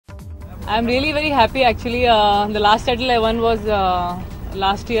I'm really very happy actually. The last title I won was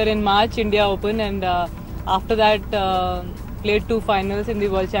last year in March, India Open, and after that played 2 finals in the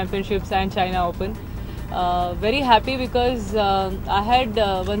World Championships and China Open. Very happy because I had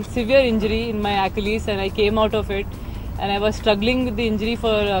one severe injury in my Achilles and I came out of it, and I was struggling with the injury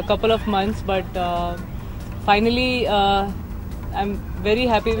for a couple of months, but finally I'm very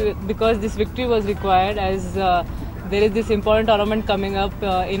happy because this victory was required, as there is this important tournament coming up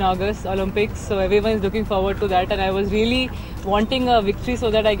in August, Olympics, so everyone is looking forward to that, and I was really wanting a victory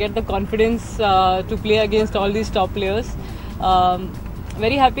so that I get the confidence to play against all these top players.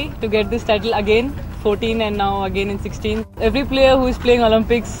 Very happy to get this title again, 14 and now again in 16. Every player who is playing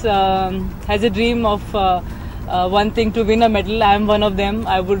Olympics has a dream of one thing, to win a medal. I am one of them.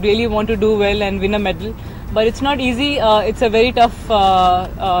 I would really want to do well and win a medal. But it's not easy. It's a very tough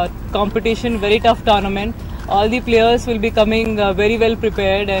competition, very tough tournament. All the players will be coming very well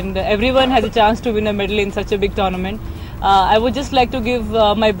prepared, and everyone has a chance to win a medal in such a big tournament. I would just like to give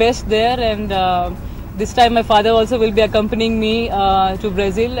my best there, and this time my father also will be accompanying me to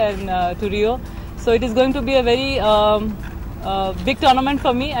Brazil and to Rio. So it is going to be a very big tournament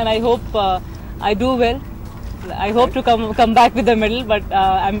for me, and I hope I do well. I hope to come back with the medal, but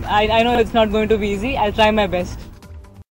I know it's not going to be easy. I'll try my best.